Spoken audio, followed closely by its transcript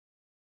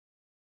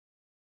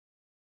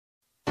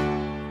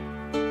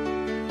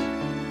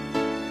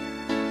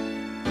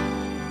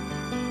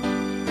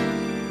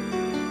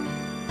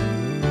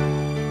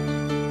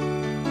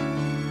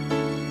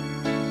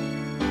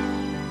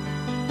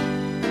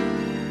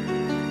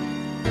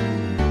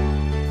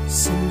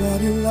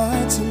Somebody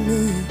lied to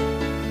me,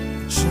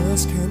 it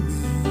just can't be.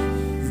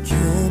 You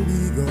can't be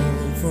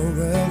gone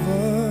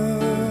forever.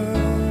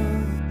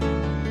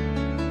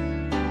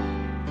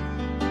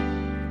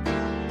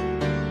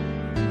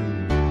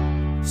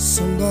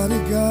 Somebody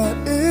got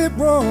it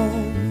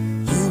wrong.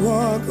 You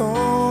are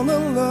gonna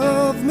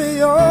love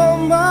me all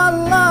my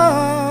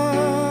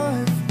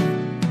life.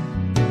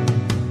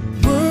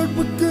 But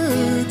we're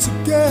good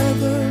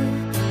together.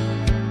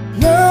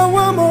 Now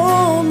I'm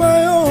on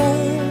my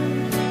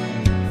own,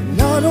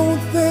 and I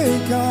don't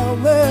think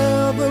I'll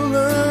ever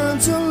learn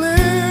to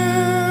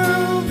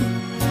live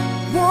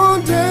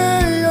one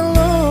day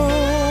alone.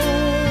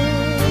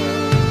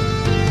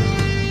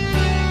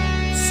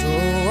 So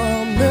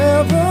I'm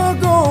never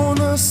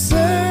gonna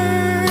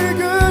say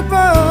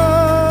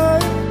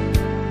goodbye.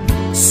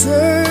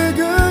 Say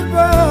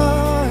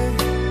goodbye.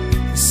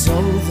 It's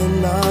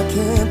something I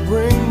can't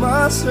bring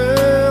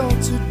myself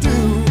to do.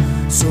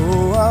 So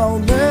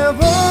I'm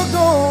never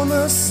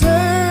gonna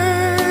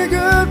say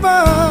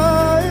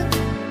goodbye.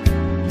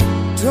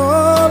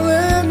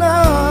 Darling,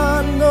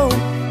 I know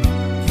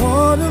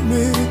part of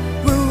me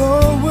will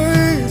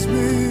always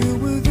be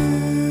with you.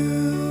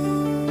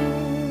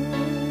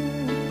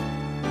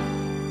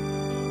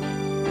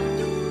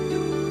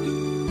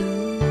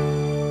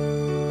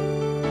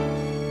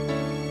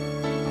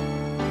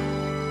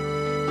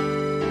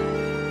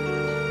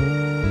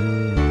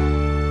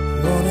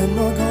 What am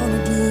I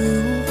gonna do?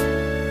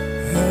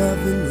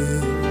 Having you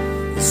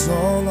is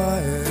all I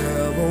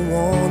ever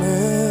wanted.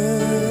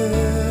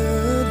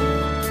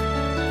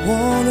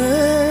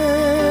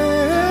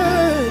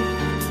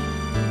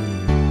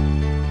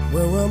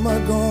 Where am I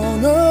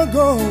gonna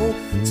go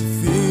to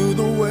feel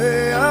the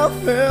way I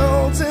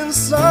felt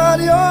inside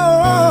your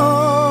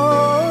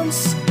arms?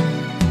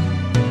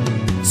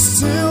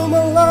 Still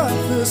my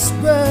life is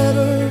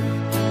better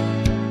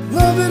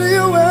loving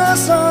you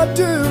as I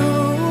do.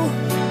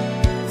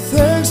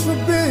 Thanks for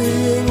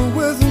being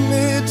with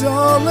me,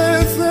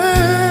 darling.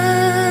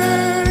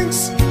 Thanks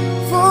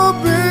for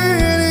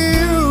being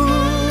you.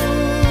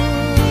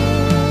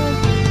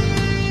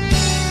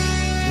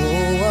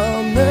 Oh,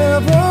 I'm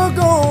never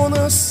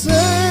gonna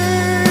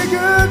say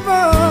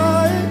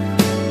goodbye.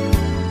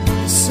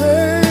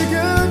 Say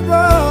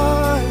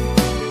goodbye.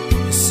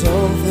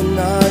 Something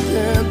I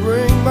can't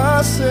bring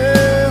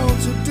myself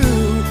to do.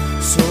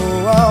 So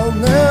I'm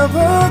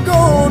never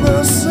gonna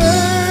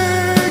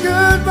say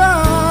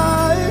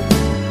goodbye.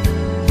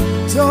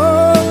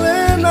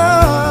 Darling,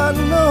 I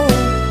know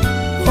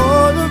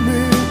part of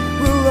me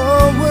will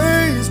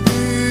always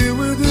be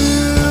with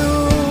you.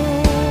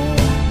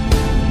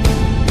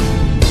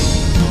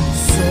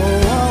 So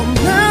I'm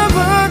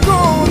never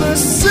gonna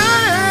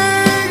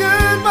say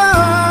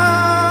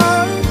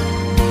goodbye.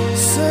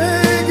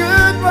 Say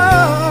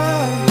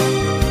goodbye.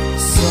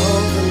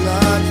 Something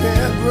I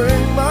can't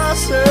bring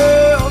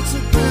myself to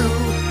do.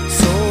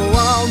 So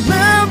I'm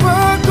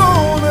never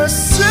gonna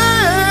say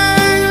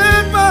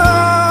goodbye.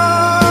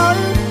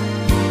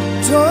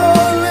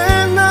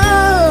 Darling, I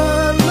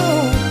know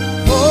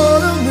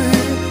part of me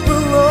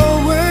will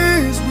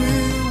always be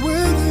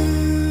with you.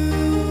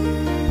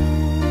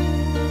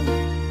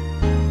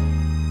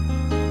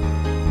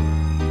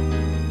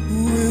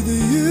 With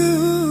you.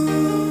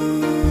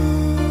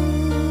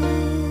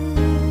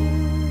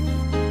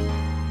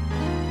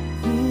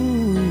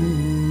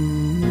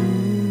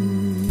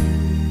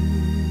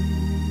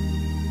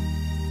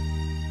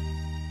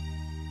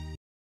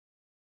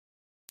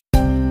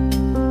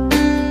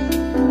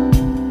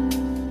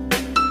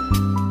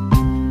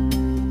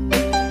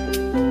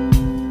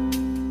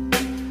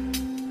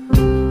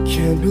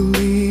 Can't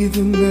believe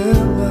it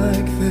met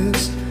like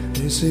this.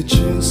 Is it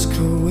just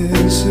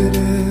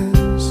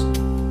coincidence?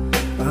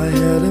 I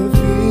had a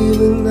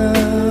feeling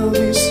I'll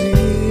be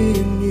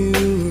seeing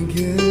you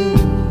again.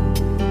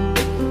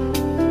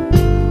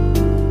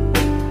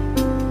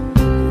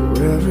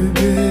 You're every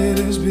bit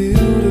as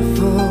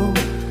beautiful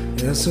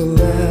as the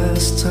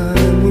last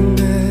time we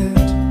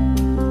met.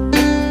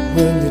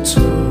 When you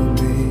told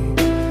me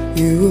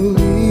you were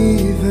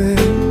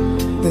leaving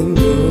and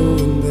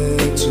going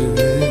back to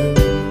him.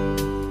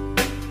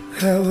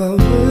 How I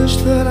wish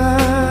that I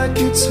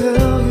could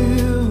tell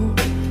you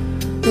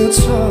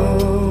it's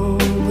all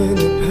in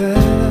the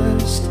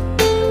past.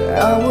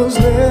 I was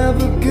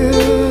never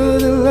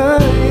good at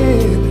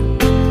lying,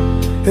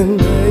 and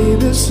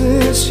baby,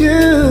 since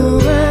you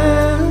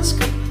asked,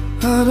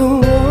 I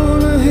don't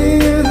wanna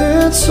hear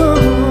that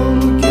song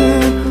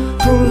again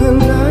from the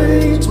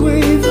night we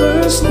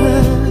first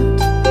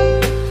met.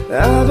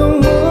 I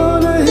don't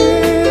wanna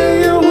hear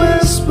you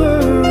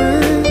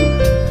whispering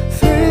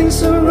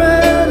things are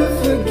right to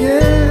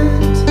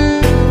forget.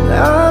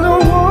 I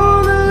don't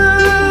wanna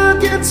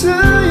look into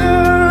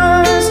your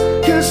eyes,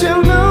 'cause you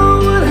know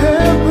what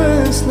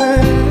happens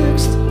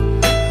next.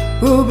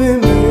 We'll be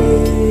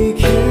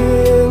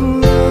making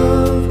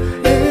love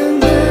in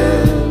the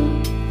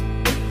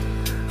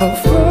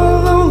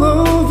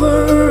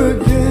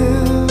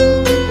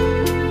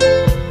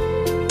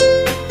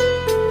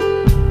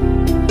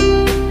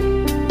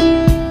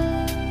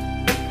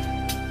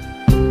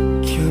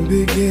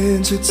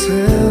to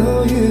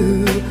tell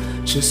you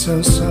just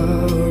how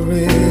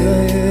sorry I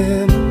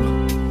am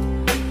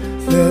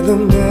that the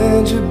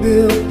man you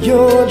built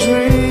your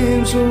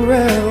dreams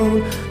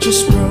around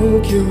just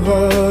broke your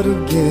heart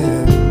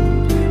again.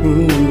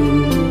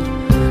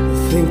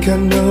 I think I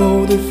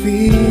know the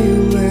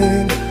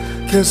feeling,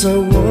 'cause I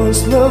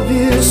once loved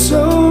you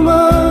so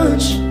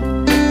much,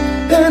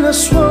 and I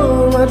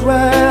swore I'd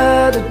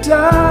rather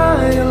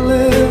die and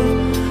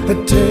live a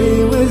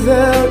day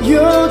without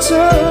your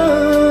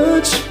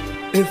touch.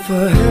 If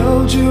I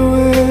held you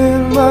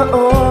in my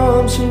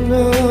arms, you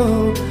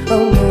know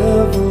I'll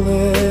never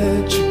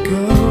let you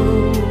go.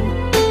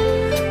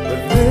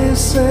 But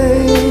this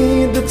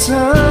ain't the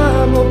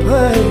time or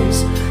place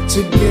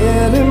to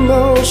get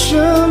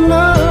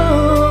emotional.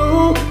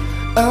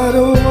 I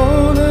don't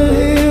wanna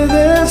hear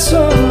that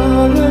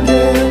song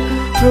again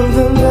from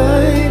the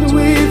night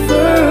we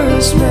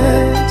first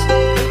met.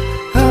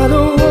 I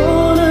don't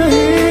wanna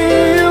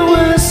hear you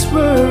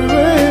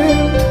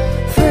whispering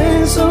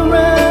things I'd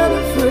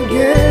rather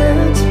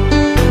forget.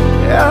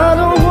 I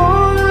don't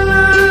wanna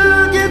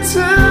look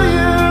into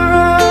your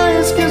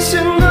eyes, 'cause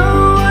you know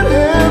what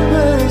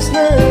happens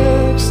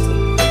next.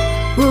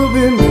 We'll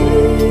be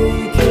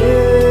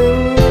making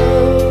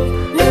love,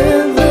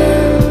 and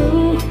then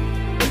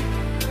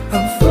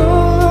I'll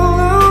fall all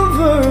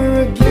over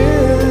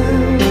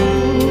again.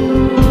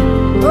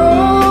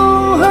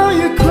 Oh, how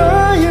you're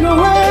crying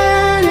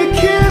when you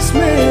kiss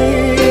me,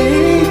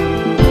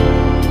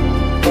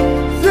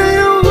 then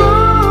you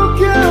walk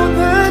out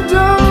the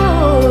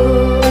door.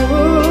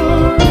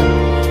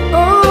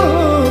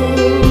 Oh,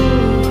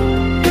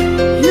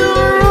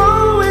 you're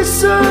always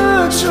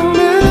such a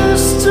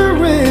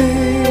mystery.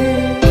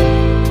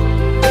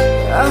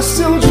 I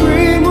still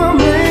dream of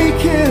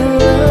making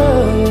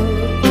love,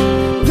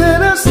 then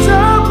I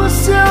stop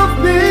myself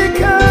because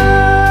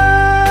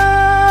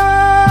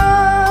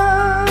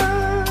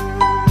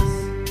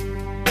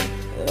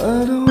I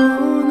don't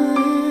wanna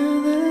hear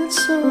that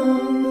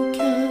song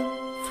again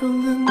from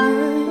the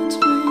night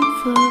we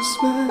first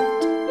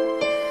met.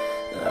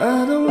 I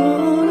don't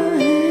wanna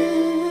hear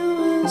you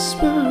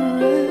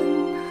whispering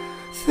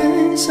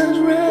things I'd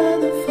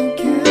rather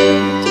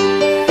forget.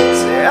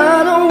 Say I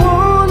don't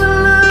wanna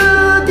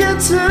look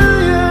into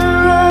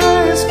your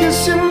eyes, 'cause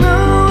you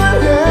know what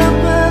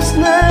happens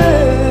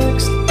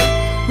next.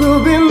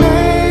 We'll be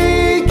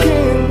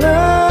making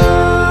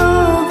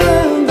love,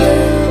 and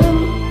then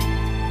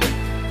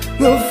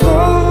we'll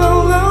fall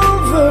all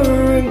over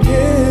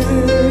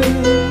again.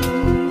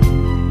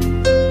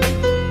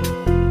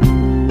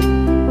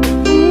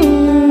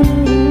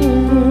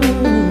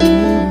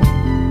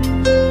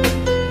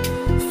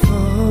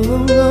 Fall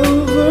all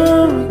over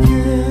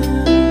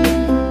again.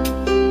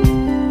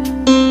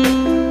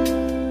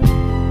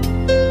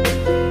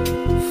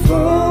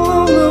 Fall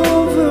all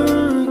over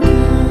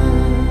again.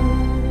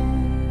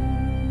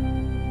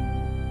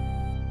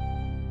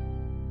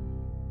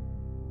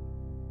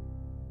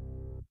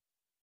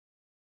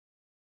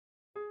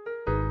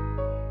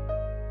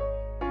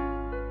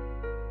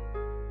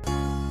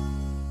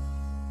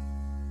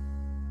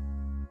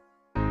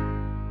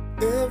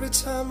 Every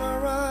time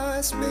our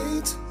eyes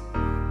meet,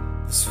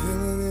 this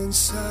feeling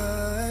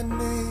inside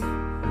me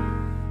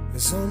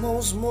is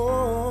almost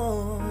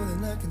more than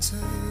I can take.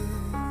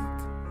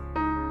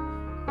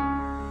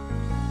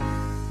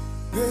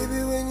 Baby,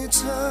 when you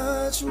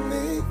touch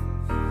me,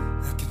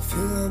 I can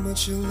feel how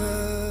much you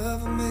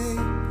love me.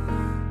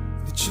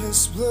 It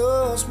just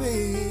blows me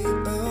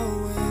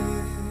away.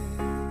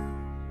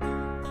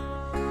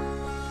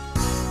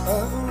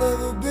 I've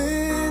never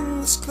been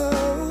this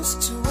close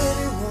to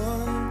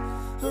anyone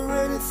or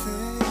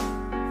anything.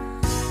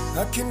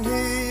 I can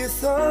hear your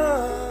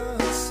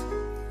thoughts,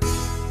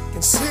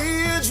 can see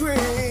your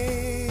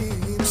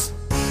dreams.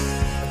 I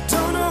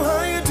don't know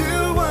how you do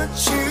what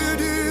you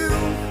do.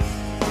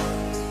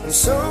 I'm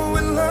so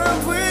in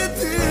love with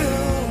you.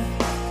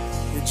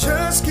 It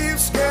just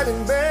keeps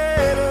getting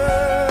better.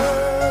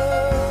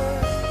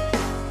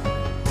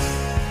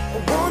 I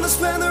wanna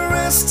spend the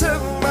rest of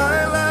my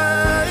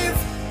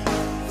life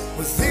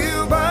with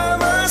you by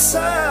my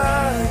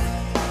side,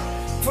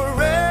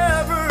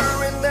 forever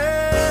and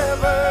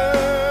ever.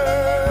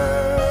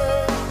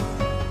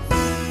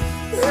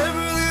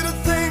 Every little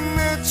thing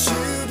that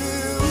you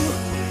do,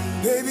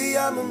 baby,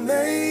 I'm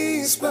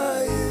amazed by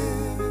you.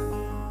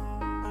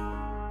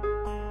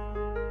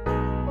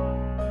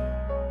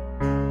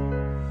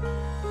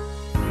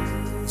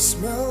 The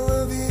smell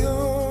of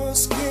your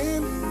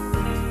skin,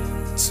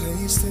 the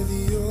taste of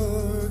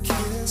your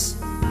kiss,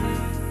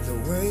 the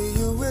way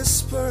you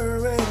whisper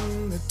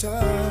in the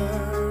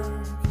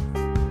dark,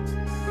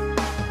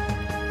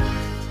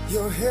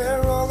 your hair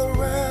all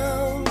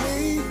around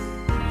me,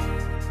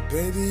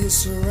 baby, you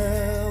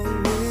surround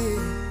me,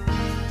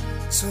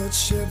 touch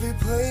every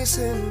place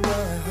in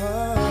my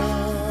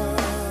heart.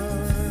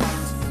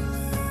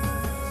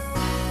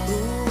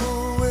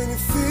 Ooh, and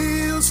it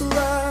feels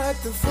like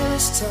the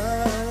first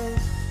time,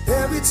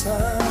 every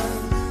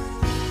time.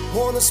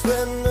 Wanna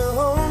spend the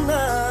whole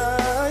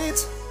night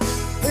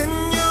in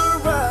your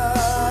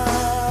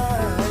eyes.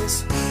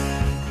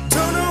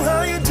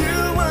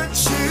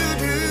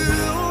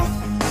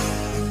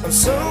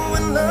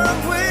 in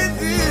love with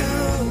you.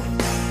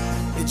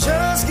 It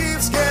just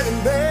keeps getting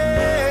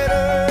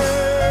better.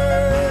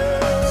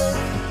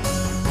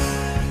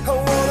 I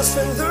wanna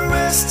spend the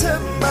rest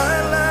of my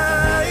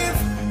life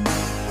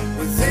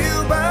with you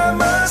by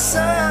my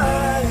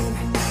side,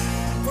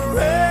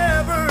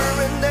 forever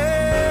and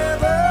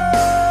ever.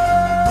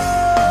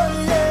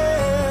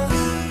 Yeah,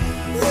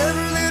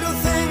 every little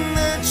thing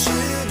that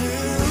you do,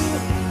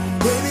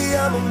 baby,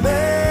 I'm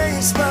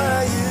amazed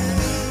by you.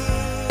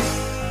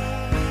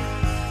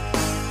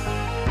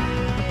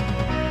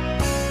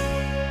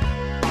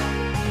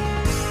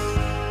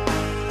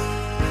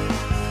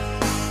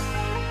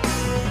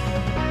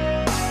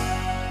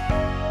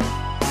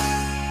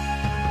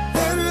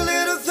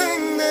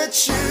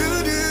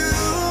 You do,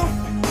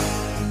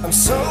 I'm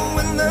so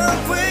in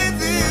love with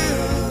you.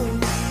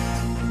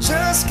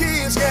 Just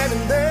keeps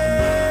getting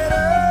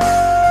better.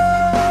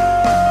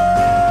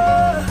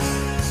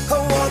 I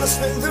wanna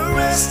spend the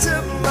rest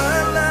of my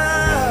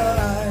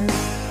life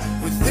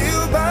with you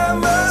by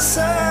my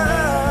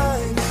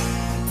side,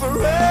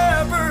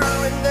 forever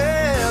and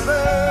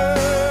ever.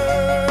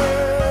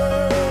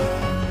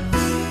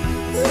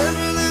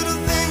 Every little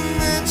thing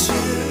that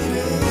you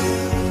do,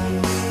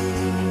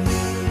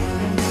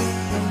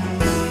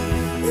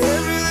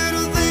 every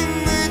little thing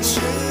that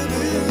you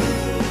do,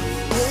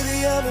 baby,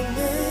 I'm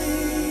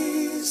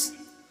amazed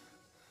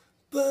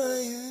by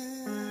you.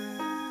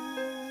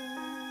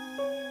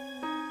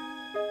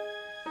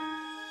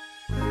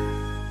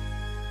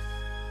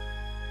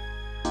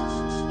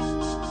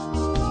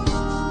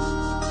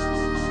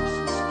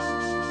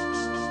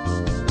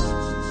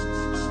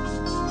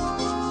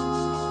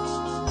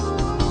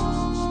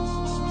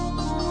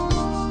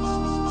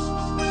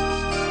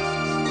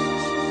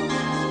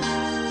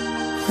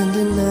 When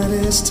the night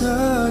is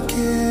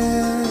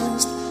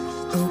darkest,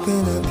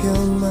 open up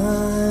your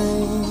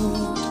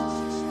mind.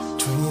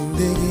 Dream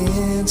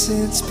begins,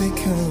 it's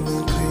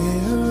becoming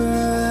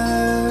clearer.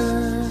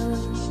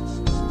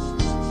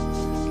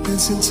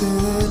 Listen to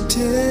the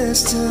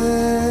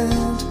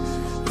distant,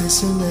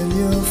 listen and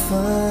you'll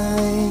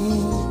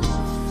find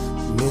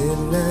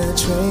midnight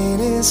train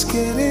is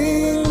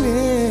getting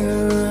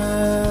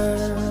nearer.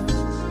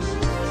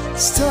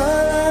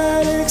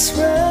 Starlight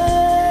Express,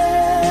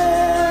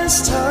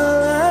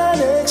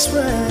 Starlight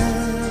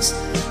Express,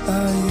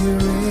 are you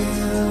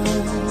real?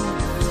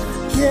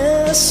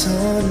 Yes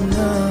or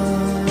no?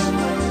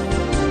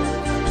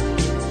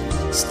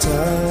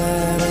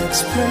 Starlight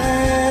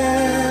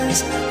Express,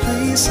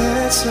 please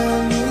answer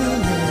me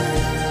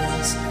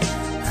yes.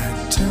 I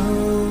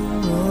don't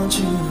want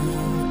you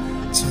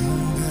to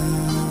go.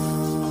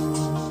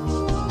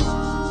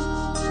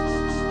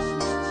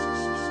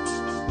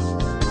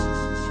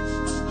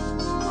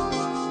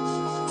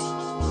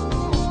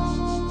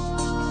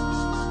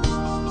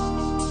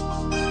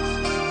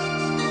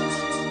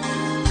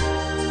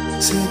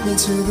 Take me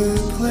to the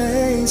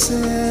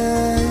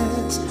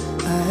places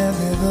I have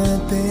never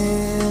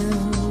been.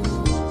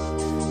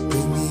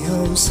 Bring me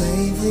home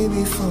safely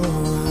before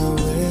I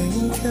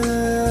wake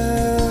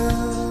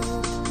up.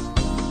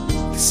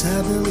 'Cause I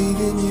believe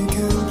in you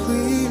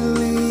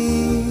completely,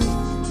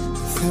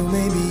 though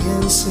maybe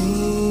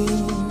unseen.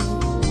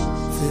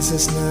 This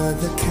is not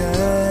the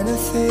kind of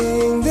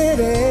thing that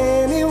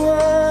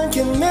anyone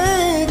can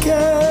make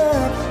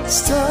up.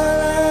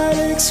 Starlight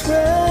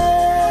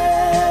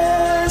Express,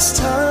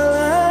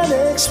 Starlight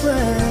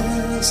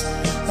Express,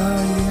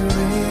 are you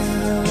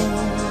real?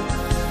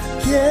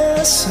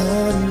 Yes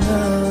or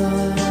no?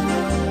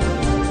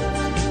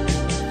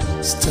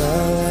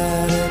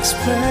 Starlight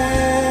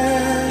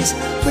Express,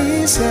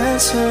 please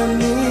answer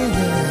me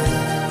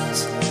yes.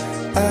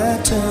 I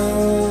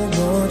don't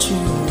want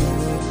you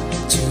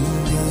to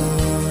go.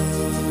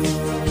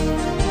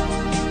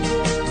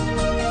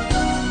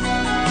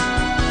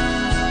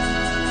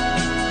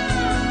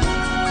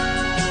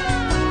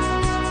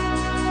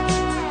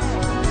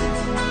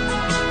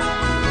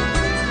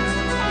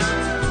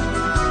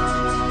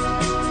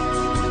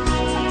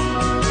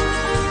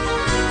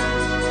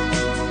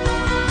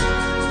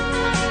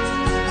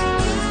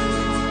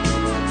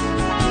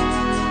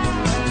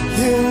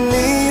 You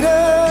need a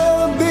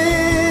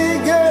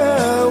bigger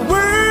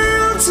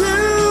world to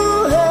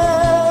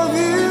have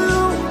you.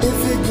 If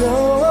you go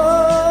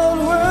on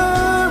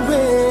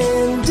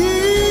worrying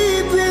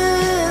deep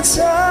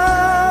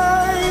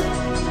inside,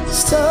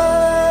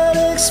 Starlight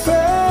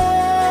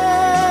Express,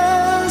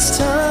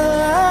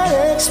 Starlight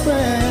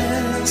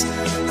Express,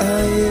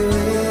 are you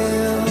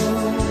real?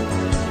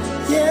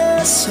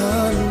 Yes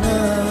or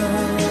no?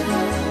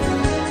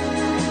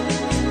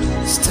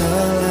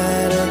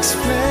 Starlight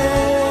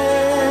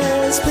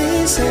Express,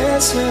 please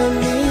answer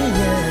me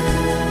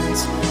yes.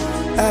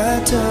 I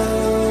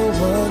don't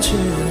want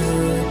you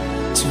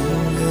to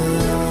go.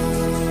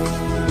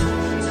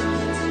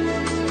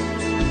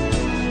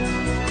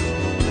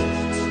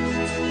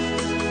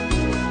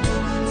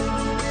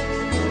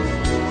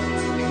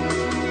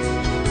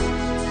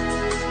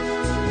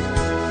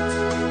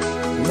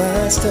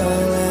 My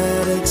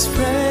Starlight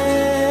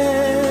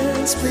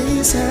Express,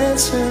 please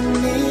answer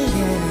me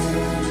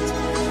yes.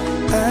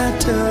 I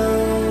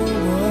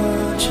don't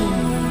want you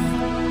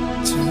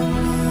to know.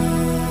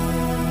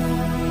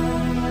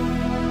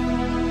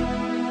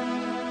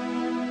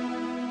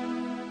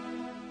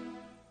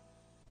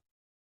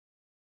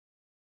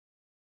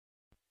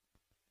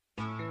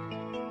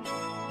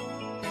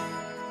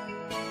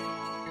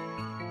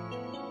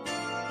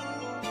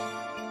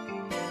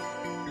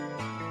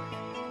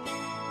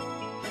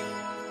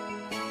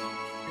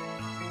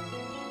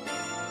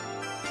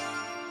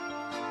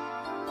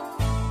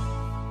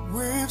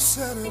 We've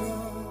said it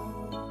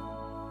all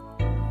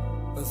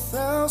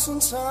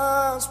 1,000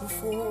 times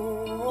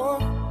before.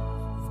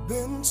 We've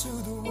been to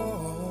the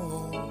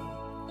wall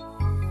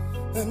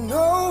and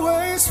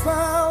always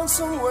found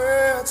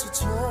somewhere to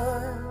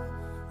turn.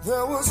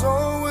 There was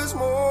always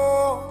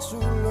more to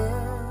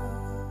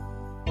learn.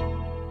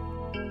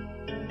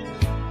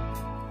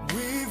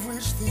 We've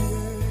reached the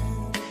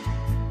end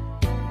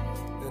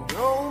and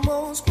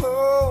almost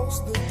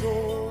closed the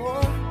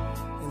door,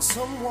 and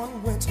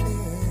someone went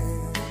in.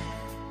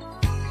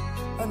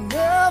 I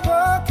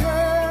never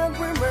can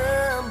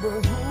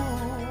remember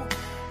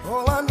who.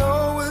 All I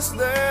know is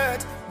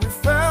that we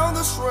found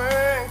the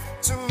strength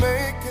to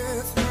make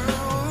it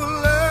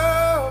through.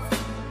 Love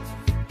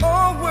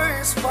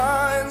always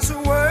finds a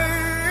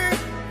way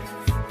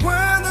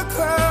when the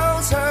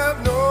clouds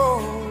have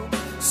no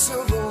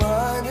silver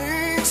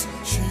linings.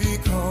 She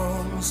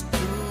comes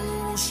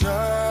through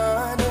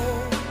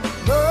shining.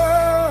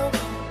 Love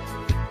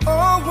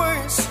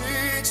always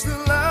seeks the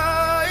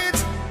light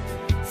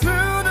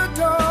through the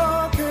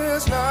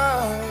darkest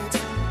night.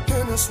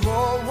 In the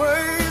small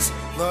ways,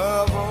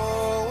 love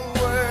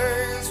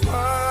always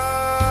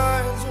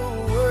finds a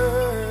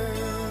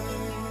way.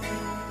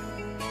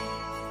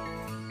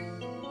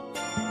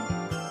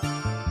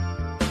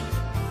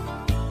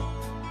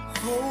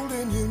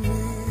 Holding you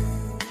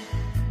near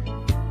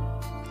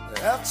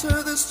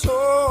after the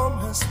storm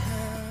has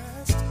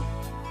passed,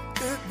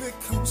 it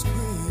becomes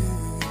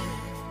clear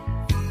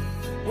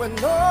when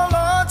all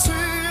our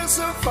tears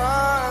are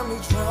finally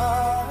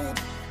dried,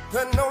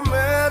 that no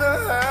matter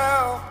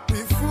how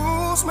we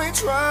fools may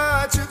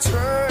try to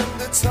turn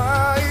the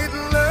tide,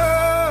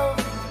 love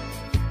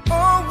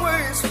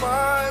always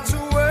finds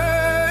a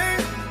way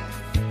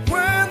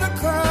when the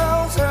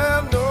clouds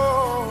have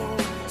no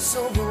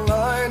silver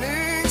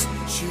linings.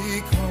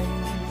 She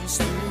comes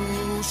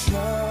through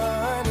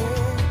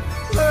shining.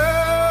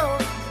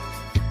 Love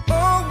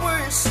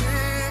always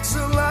seeks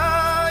a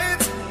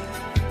light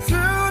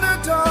through the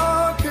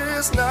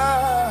darkest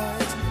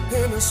night.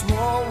 In the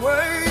small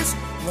ways,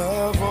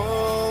 love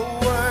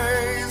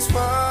always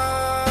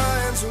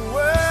finds a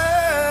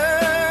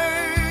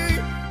way.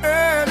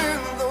 And in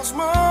those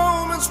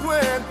moments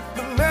when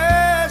the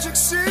magic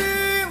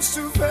seems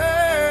to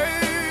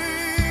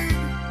fade,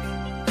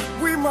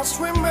 we must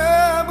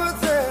remember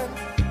that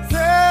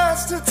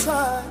that's the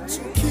time to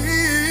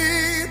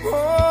keep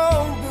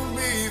on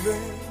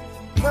believing,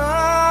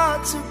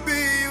 not to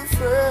be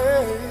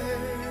afraid.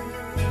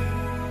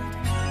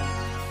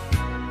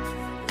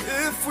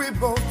 If we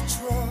both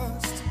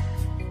trust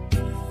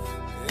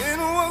in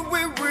what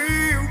we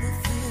really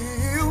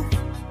feel,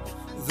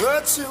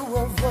 the two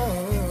of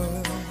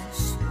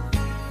us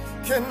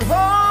can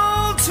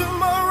hold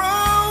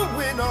tomorrow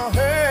in our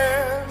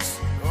hands.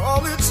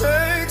 All it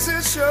takes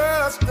is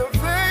just the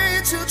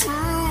faith to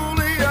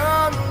truly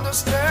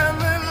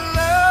understand that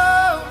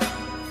love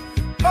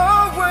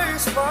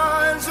always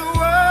finds a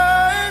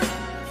way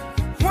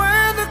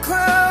when the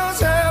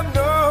clouds have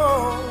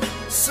no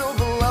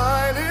silver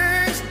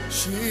linings.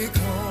 She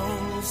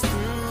comes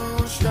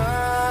through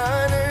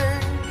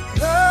shining.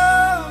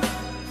 Love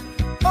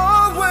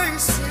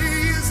always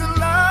sees the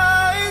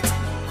light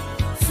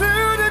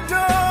through the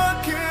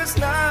darkest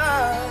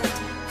night.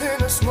 In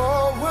the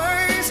small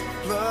ways,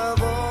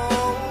 love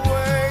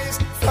always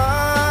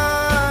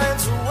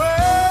finds a way.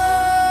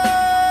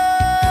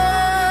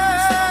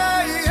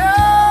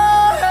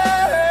 Yeah,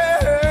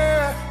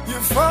 you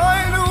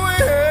find a way.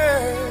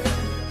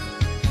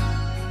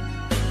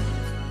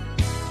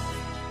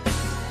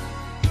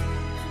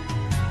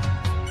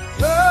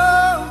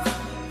 Love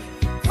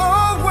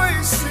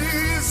always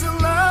sees the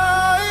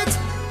light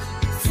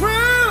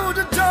through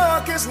the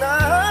darkest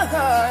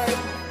night.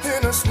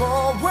 In the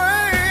small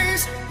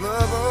ways,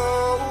 love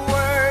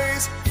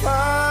always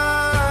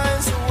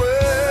finds a way.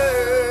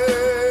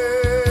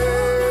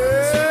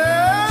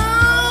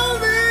 All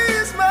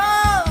these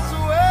miles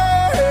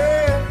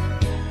away,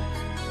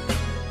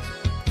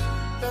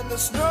 and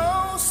there's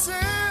no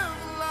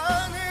silver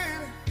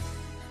lining.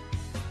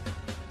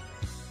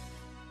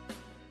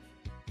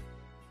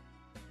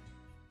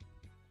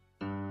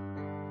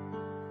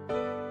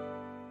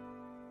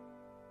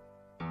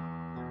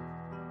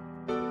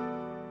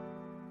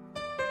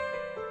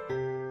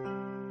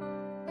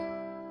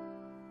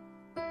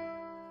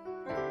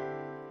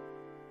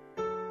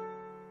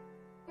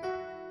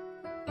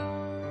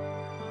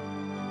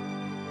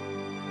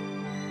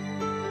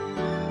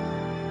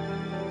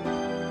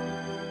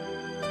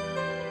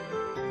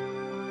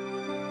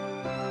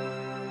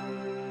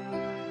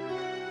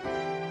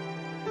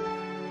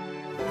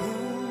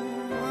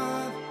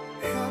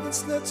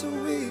 slept a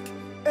week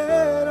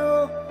at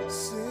all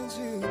since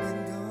you've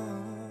been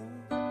gone.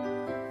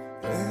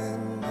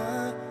 And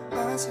my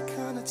eyes are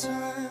kinda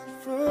tired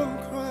from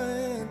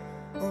crying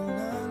all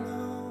night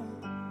long.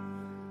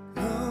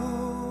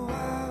 No,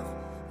 I've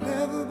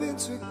never been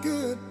too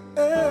good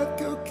at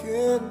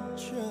cooking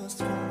just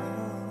for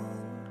one.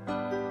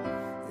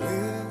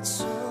 It's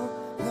so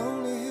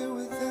lonely here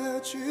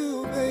without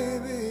you,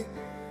 baby.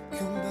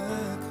 Come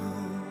back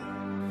home,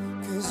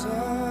 'cause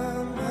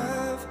I'm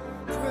half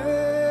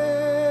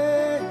crazy,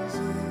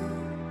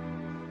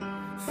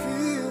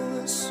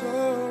 feeling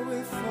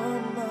sorry for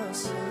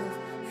myself,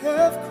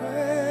 half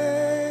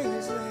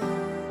crazy,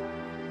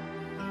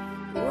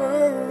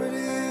 worried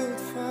you'd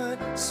find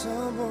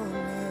someone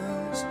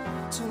else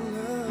to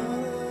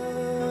love.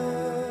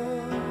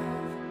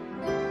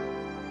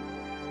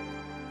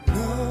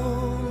 No,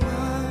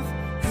 life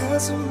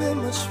hasn't been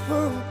much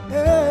fun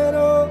at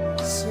all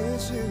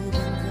since you've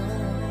been gone.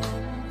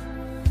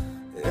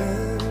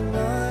 And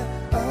my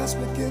eyes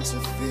begin to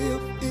feel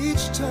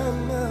each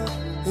time I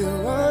hear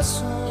our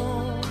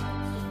song.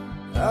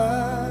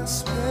 I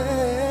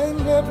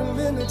spend every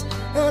minute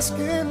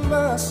asking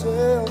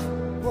myself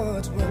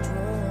what went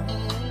wrong.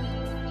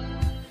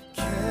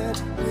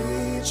 Can't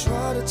we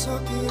try to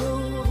talk it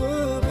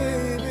over,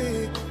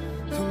 baby?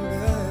 Come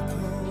back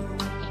home,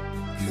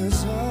 'cause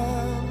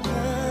I'm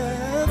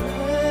half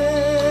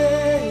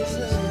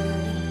crazy,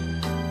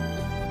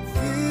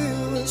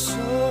 feeling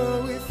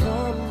sorry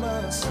for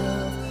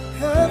myself,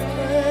 half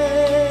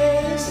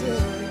crazy,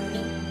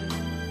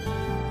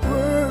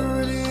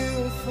 worried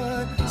you'll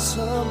find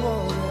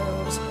someone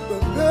else,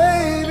 but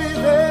baby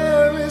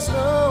there is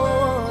no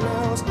one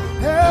else.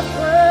 Half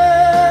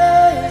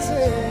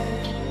crazy,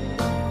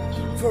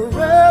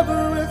 forever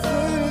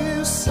everything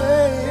you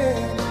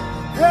saying,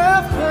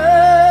 half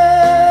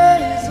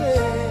crazy,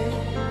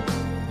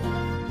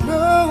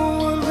 no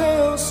one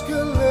else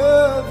could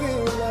love you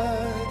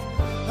like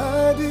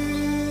I do.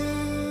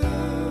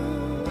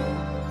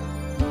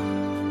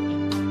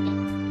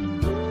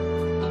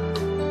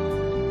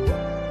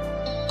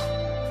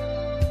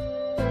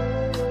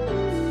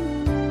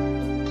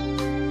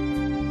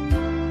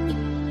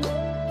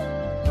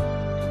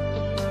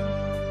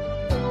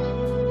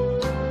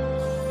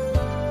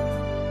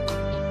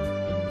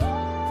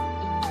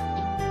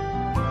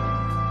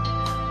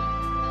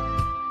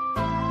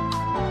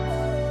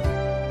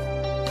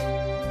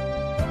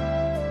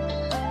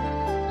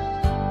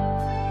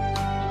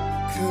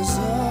 Cause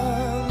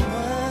I'm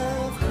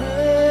half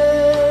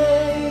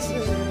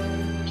crazy,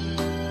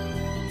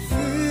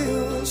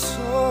 feeling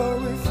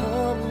sorry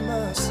for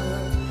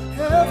myself,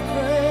 half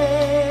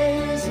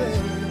crazy,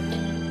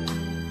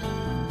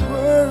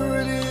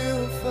 worried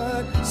you'll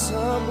find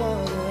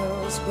someone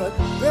else, but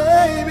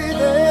baby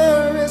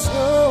there is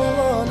no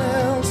one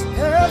else.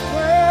 Half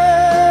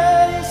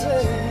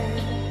crazy,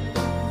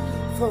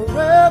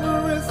 forever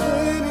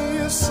everything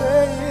you're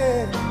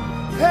saying,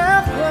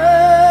 half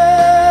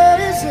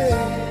crazy,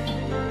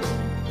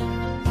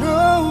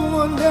 no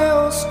one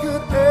else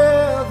could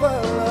ever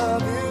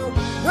love you,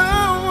 no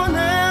one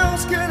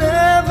else could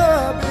ever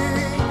be.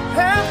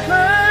 Half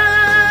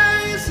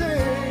crazy,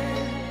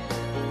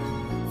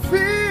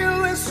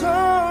 feeling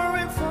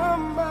sorry for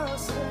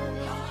myself.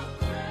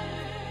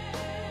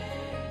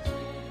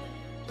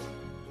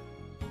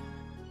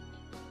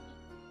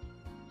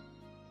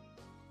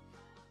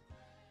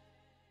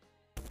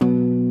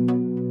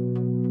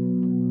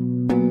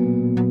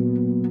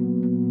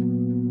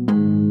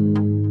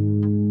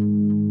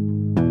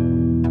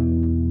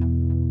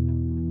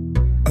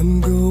 I'm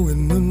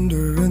going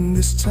under, and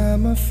this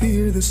time I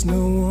fear there's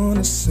no one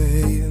to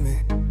save me.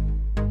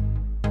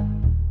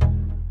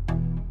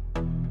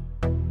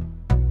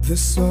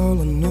 This all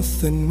or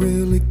nothing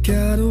really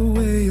got a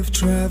way of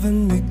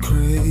driving me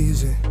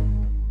crazy.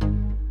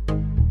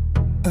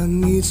 I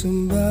need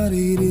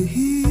somebody to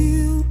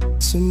heal,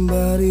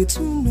 somebody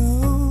to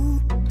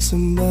know,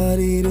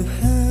 somebody to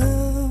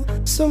have,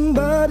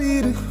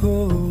 somebody to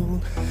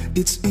hold.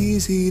 It's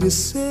easy to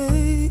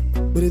say,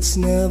 but it's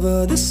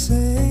never the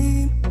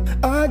same.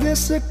 I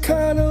guess I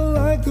kinda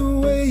like the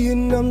way you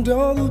numbed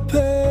all the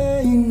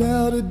pain.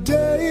 Now the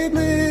day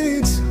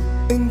bleeds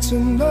into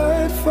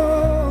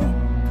nightfall,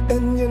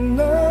 and you're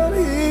not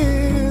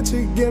here to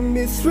get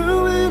me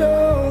through it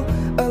all.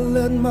 I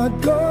let my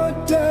guard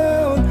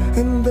down,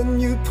 and then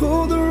you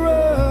pulled the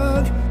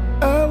rug.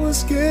 I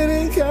was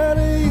getting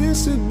kinda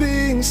used to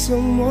being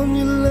someone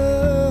you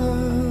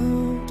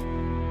loved.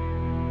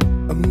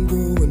 I'm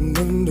going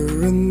under,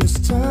 and this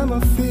time I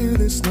fear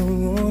there's no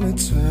one to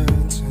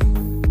turn to.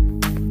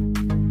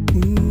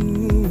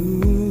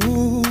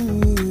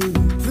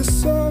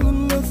 This all or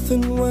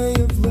nothing way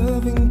of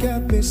loving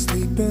got me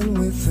sleeping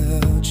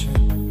without you.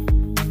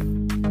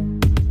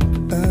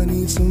 I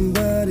need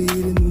somebody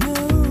to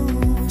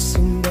know,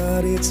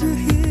 somebody to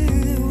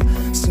heal,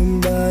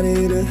 somebody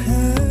to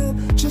have,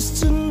 just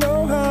to know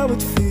how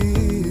it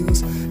feels.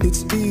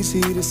 It's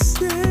easy to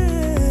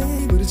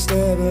say, but it's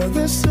never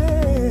the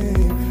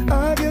same.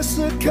 I guess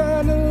I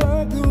kinda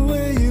like the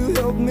way you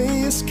helped me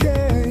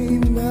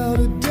escape. Now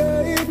today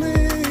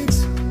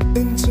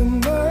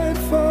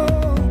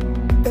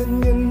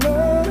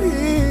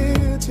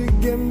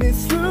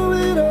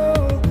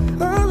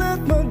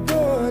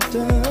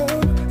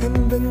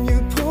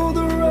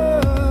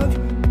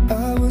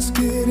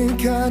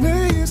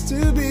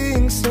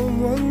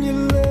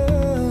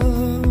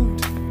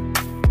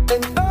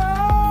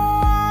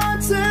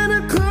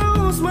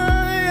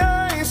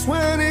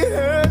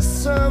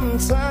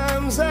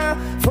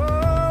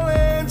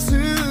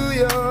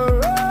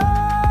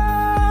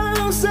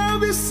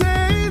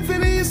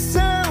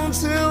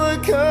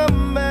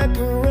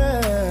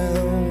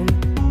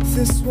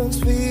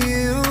means for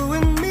you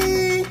and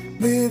me,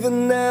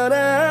 living out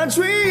our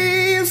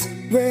dreams.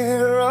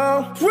 We're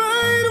all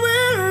right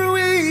where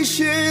we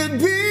should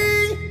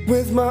be.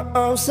 With my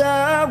arms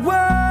out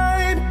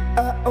wide,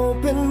 I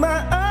open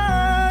my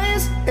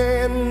eyes,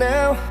 and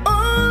now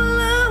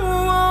all I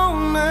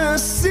wanna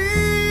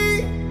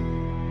see,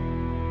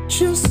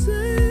 just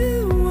say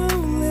you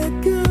won't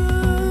let go.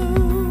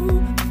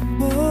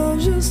 Oh,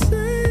 just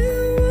say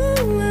you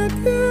won't let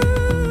go.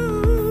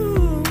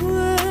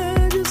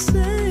 Just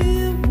say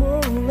you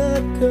won't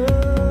let go.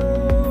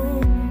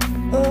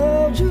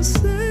 Oh,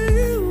 just say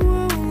you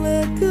won't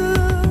let go.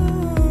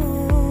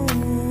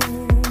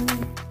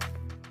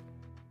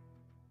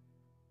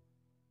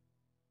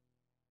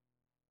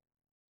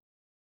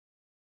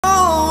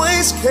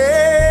 Always care.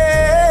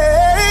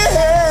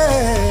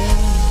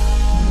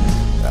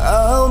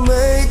 I'll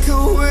make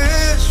a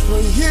wish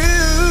for you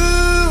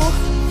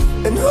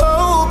and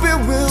hope it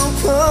will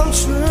come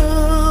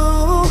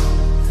true,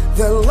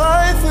 that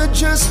life would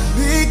just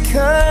be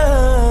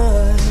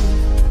kind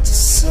to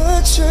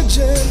such a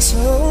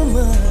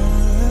gentleman.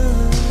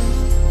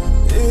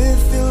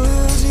 If you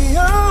lose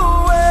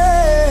your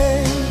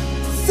way,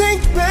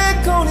 think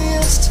back on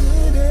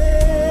yesterday.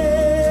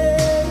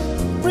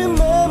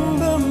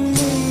 Remember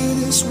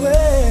me this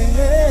way.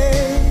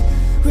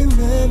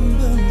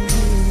 Remember me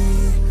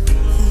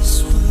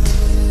this way.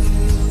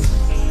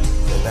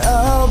 And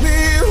I'll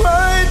be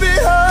right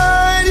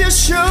behind your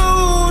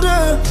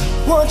shoulder,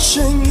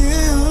 watching you.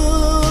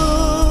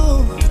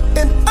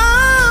 And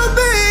I'll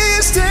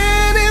be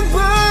standing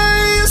by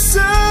your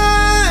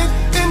side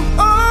in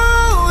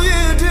all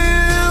you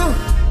do.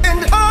 And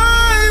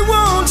I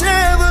won't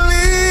ever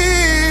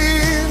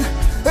leave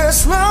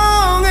as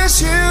long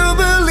as you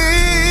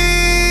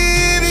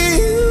believe.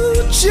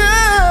 You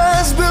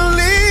just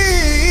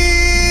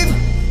believe.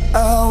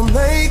 I'll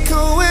make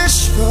a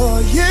wish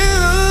for you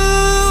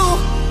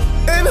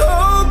and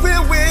hope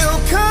it will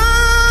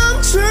come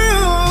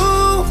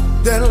true,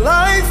 that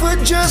life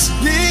would just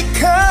be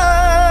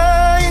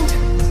kind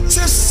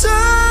to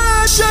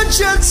such a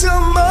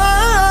gentleman.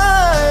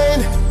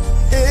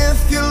 If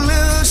you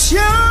lose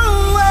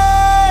your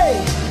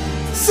way,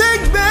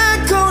 think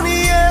back on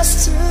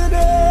yesterday.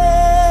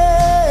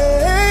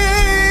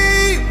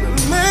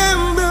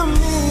 Remember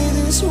me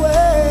this way.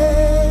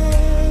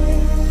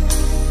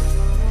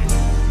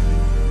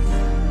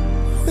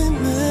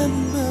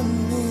 Remember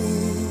me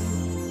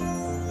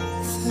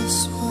this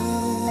way.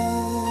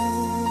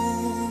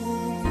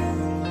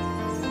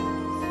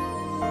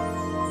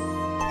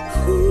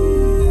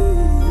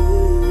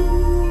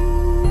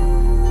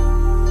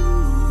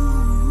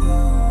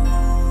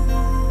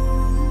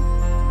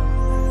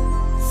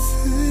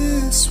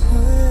 This way.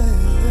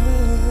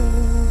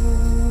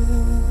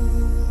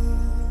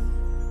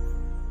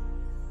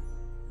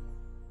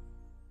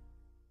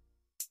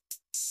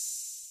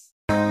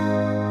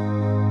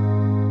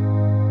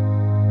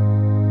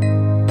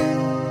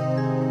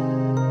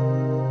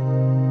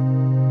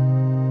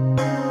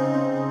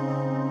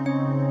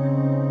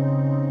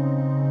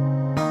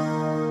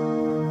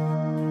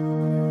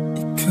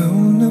 Ikaw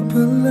na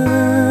pala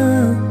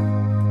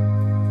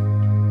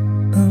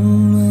ang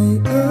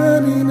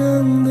may-ari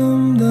ng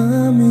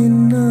damdamin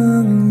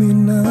ng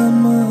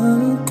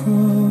minamahal ko.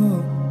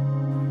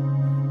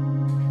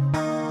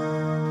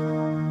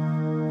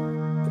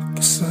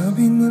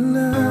 Pagkasabi na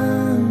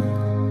lang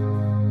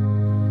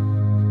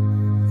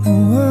na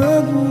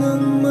huwag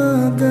nang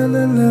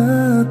mag-alala,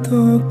 at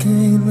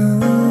okay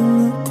lang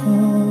ako.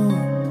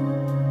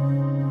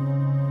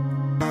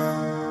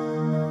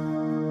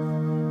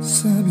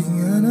 Sabi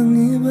nga ng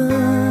iba,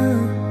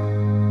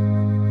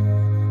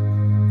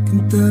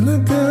 kung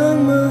talagang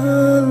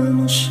mahal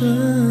mo siya,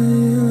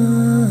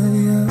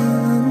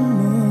 hayaan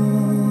mo.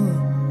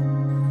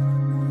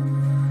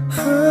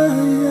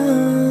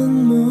 Hayaan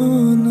mo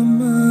na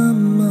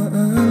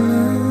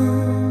mamaalam.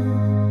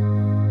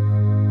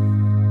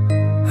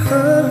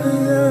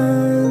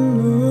 Hayaan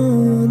mo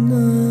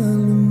na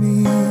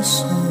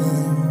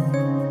lumisan.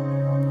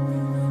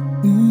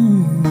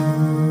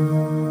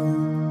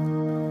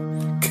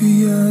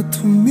 Kaya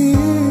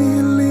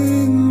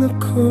tumiling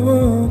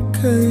ako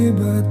kay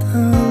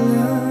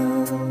Bathala,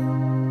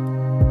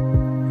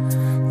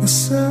 na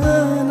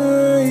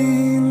sana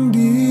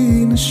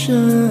hindi na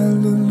siya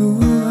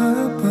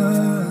luluha pa,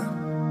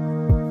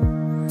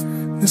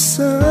 na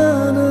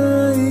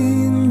sana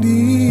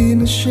hindi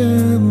na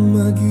siya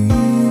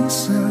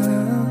mag-isa,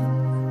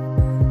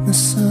 na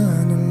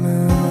sana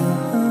lang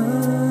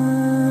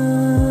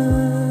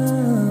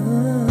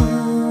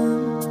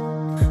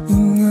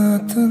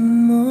ingatan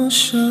mo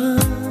siya.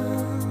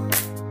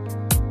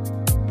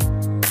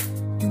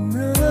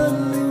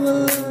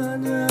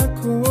 Pinaliwala niya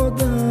ako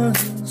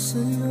dahil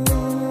sa'yo,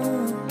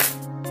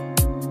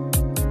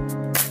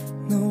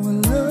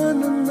 nawala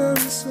na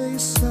ng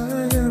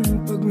saysay ang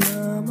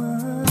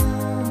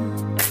pagmamahal.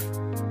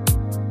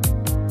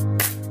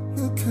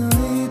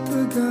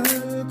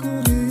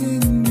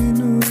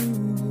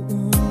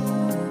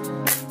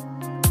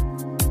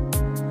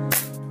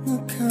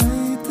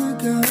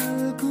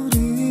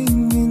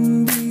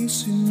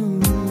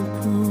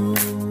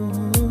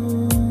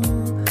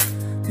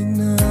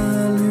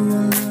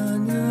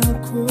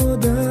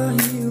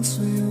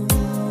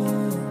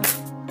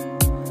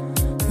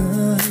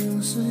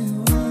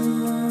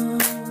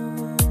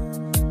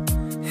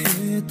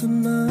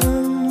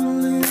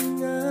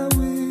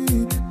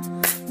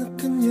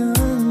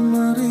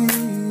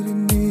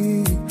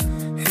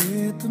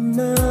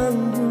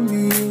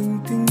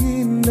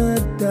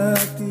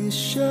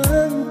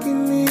 siyang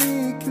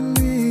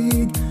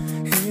kinikilig.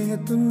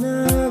 Ito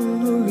na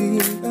ang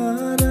huling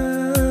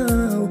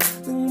araw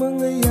ng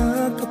mga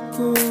yakap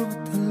ko at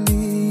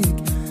halik.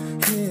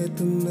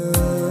 Ito na,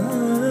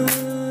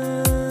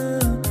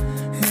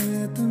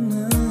 ito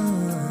na.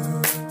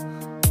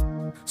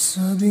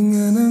 Sabi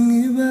nga ng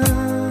iba,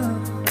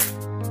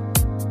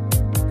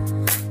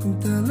 kung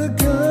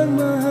talagang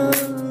mahal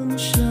mo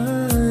siya,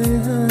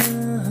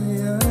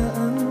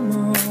 hahayaan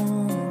mo.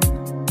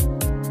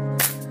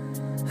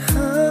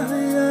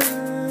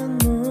 Hahayaan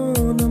mo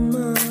na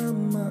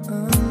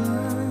mamahal.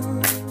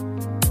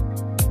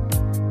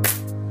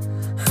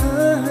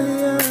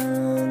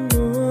 Hahayaan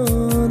mo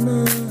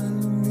na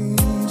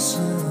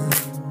lumisan.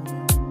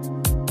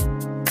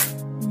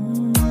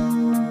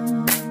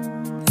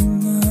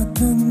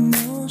 Ingatan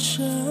mo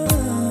siya.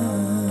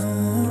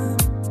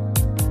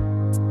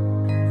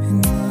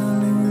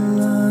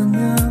 Pinaliwala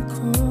niya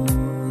ako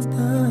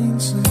dahil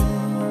sa'yo.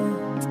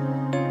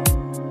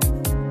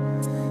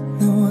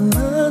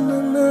 Nawala na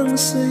ng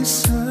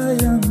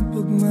saysayang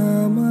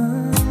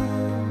pagmamahal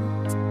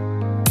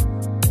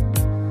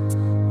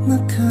na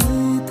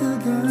kahit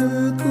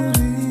tagal ko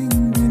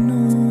ring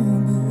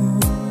binubuo,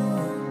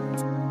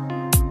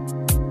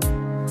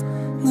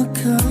 na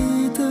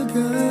kahit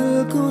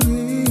tagal ko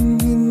ring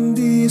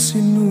hindi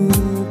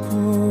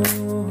sinuko.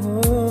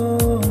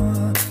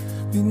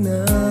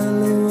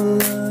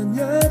 Binaliwala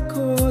niya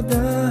ako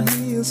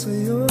dahil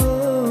sa'yo,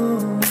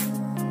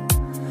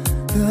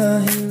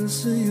 dahil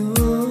sa'yo.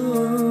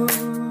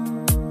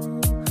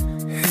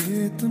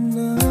 Ito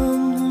na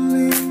ang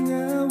huling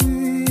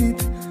awit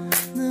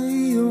na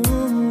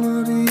iyong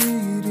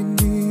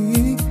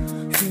maririnig.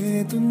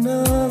 Ito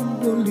na ang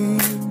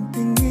huling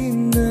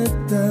tingin at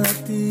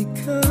dati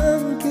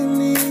kang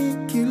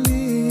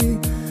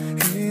kinikilig.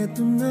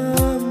 Ito na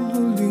ang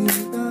huling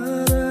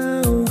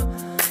araw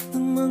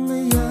ng mga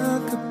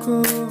yakap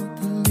ko at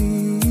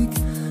halik.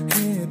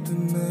 Ito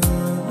na,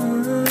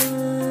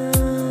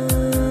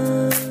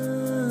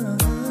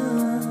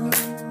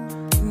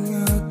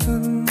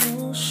 ingatan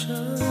mo siya.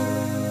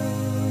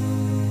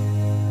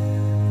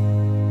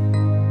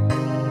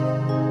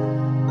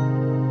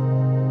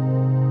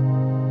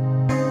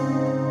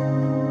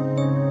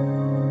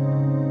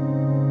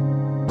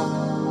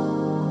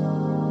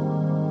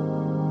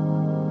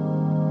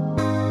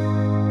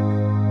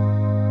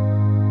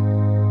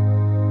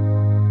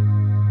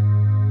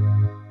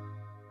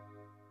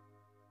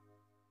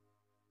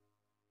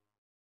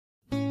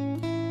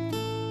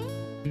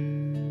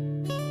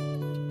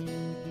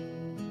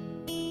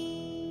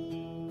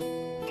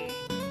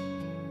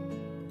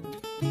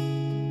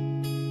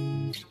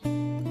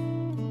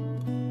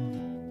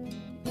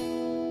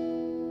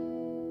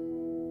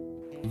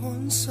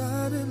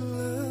 One-sided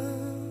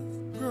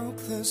love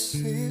broke the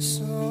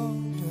seesaw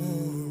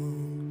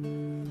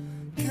down.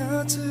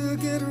 Got to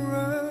get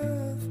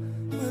rough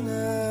when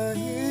I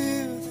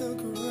hear the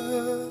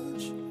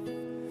grudge.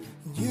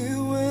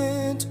 You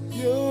went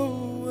your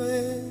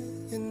way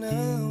and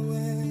I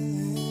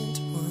went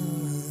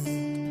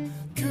mine.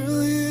 Girl,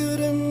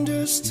 you'd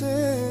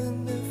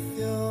understand if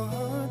your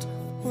heart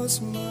was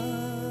mine.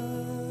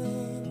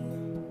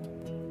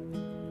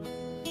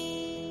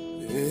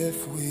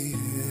 If we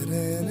had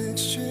an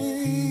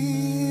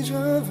exchange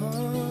of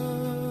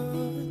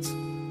hearts,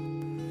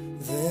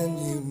 then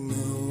you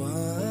know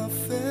I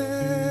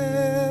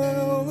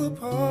fell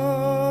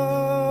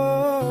apart.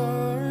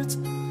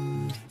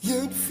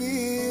 You'd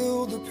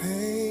feel the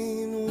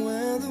pain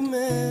where the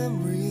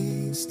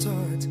memories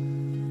start.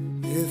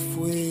 If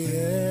we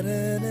had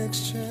an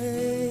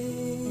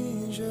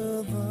exchange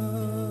of hearts,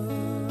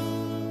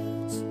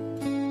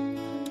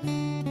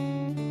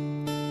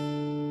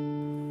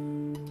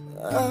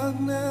 I've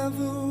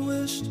never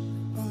wished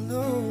a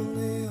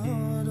lonely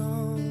heart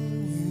on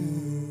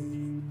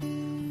you.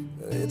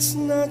 It's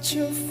not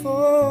your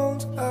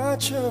fault I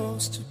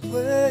chose to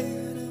play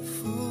the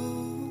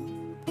fool.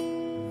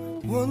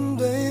 One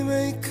day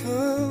may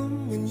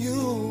come when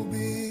you'll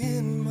be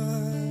in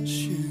my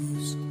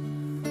shoes.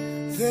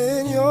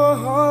 Then your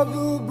heart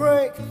will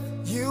break,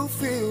 you'll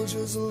feel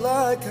just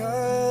like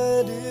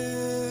I do.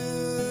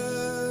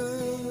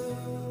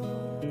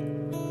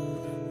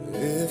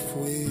 If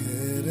we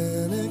had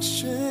an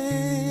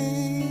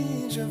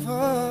exchange of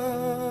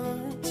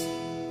hearts,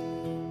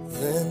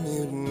 then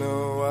you'd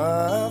know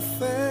I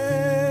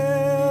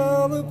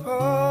fell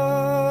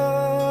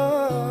apart.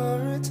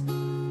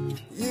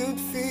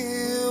 You'd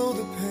feel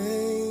the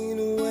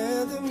pain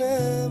where the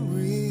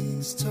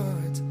memories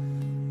start.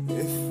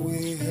 If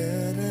we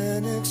had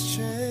an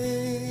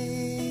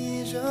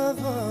exchange of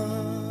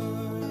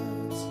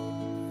hearts.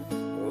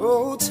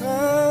 Oh,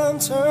 time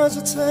turns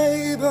the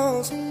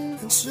tables,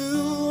 and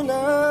soon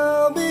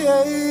I'll be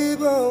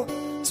able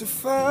to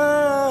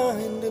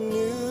find a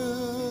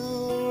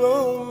new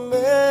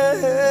romance.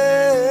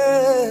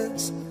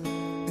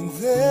 And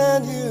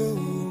then you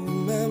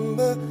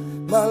remember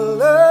my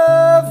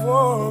love,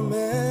 warm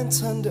and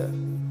tender.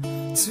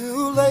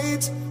 Too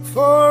late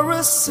for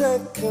a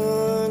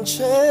second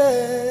chance.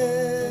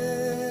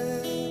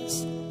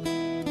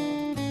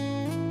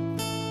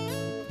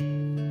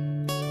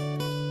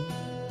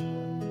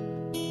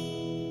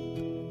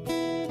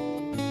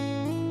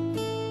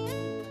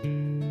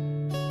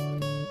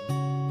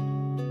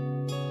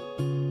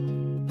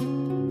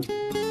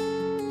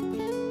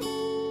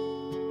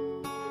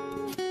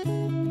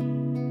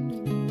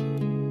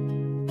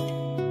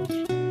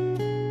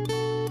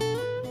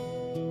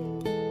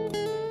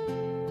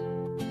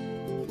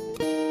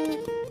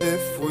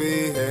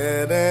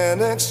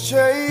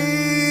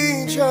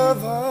 exchange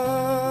of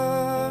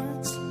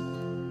hearts,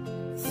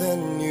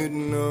 then you'd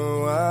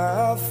know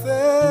I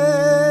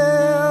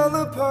fell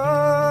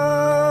apart.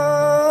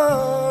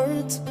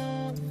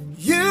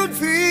 You'd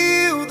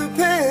feel the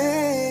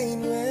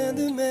pain when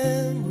the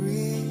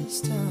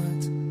memories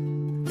start.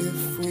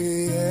 If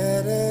we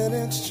had an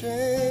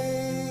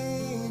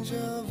exchange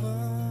of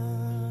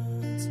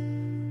hearts,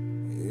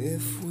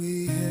 if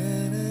we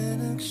had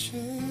an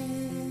exchange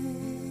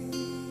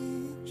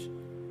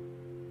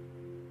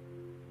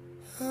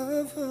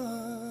of hearts.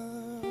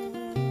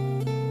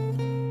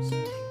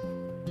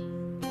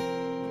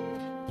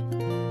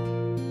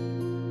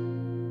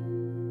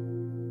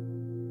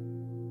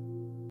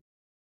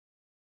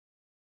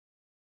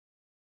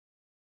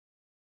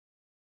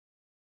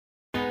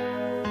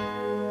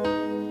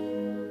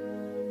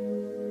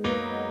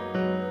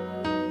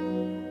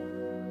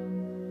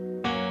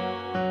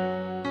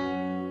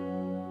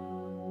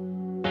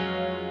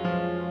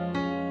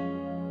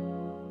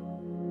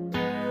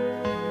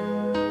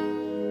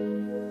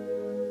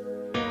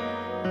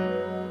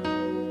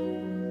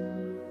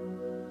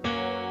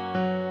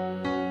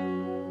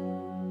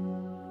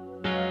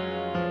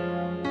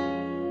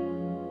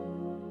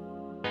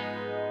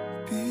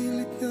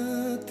 Pilit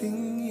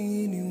nating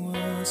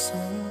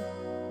iniwasan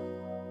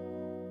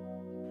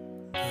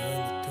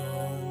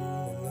ganitong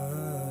mga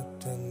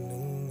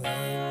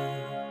tanungan.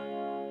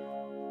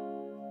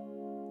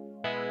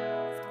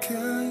 At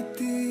kahit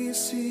di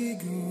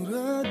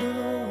sigurado,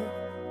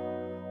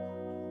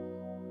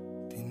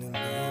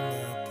 tinuloy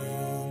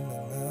natin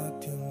ang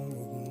ating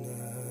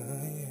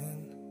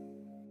ugnayan.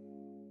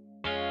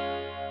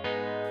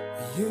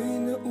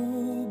 Ayo'y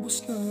naubos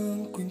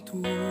ng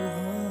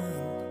kwentuhan,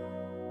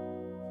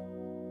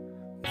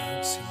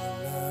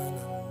 nagsimula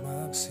ng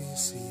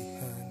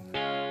magsisihan.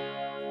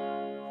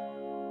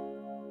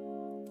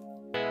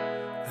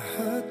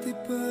 Lahat ay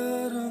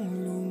parang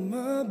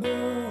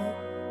lumabo,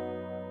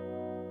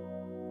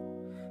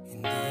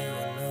 hindi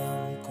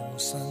alam kung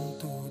saan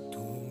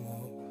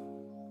tutungo.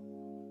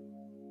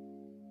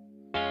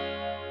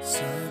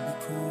 Sabi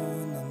ko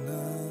na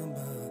nga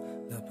ba,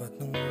 dapat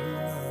nung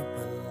una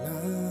pa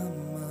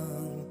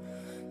lamang,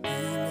 di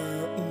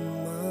na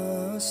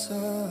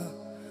umasa,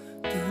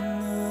 di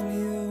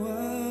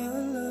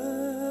naniwala,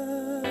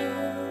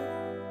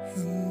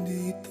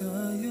 hindi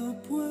tayo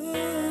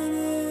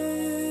pwede.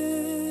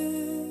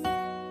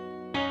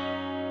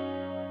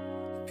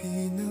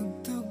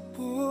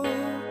 Pinagtagpo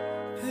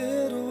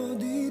pero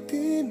di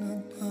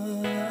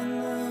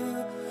tinadhana,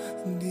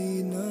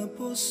 hindi na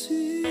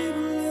posible.